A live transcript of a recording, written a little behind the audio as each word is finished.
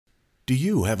Do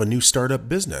you have a new startup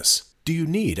business? Do you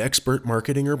need expert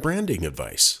marketing or branding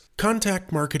advice?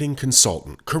 Contact marketing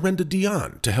consultant Corinda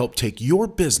Dion to help take your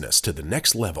business to the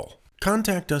next level.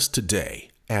 Contact us today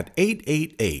at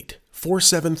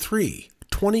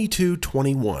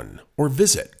 888-473-2221 or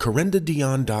visit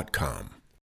corindadion.com.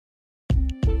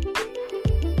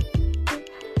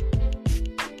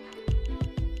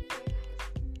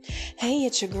 Hey,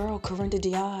 it's your girl, Corinda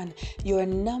Dion, your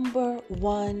number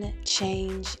one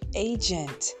change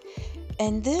agent.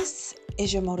 And this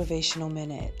is your Motivational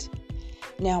Minute.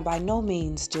 Now, by no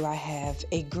means do I have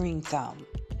a green thumb,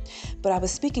 but I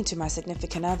was speaking to my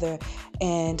significant other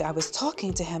and I was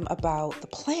talking to him about the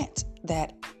plant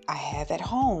that I have at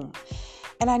home.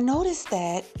 And I noticed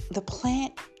that the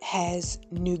plant has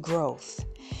new growth.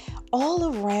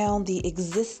 All around the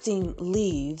existing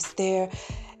leaves, there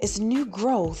is new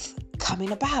growth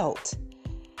coming about.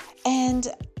 And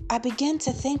I began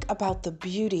to think about the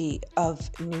beauty of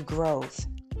new growth.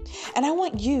 And I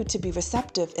want you to be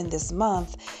receptive in this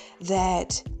month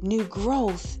that new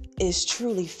growth is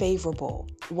truly favorable.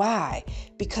 Why?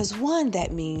 Because one,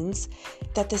 that means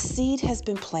that the seed has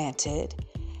been planted.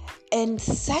 And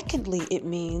secondly, it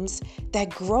means that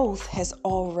growth has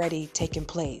already taken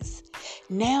place.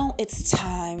 Now it's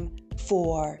time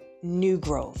for new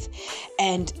growth.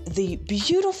 And the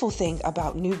beautiful thing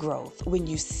about new growth, when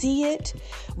you see it,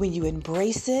 when you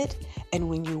embrace it, and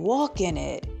when you walk in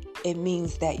it, it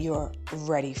means that you're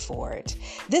ready for it.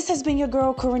 This has been your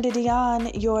girl, Corinda Dion,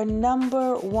 your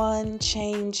number one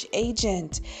change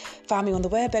agent. Find me on the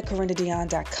web at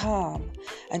corindadion.com.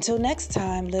 Until next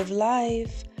time, live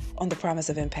life on the promise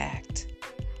of impact.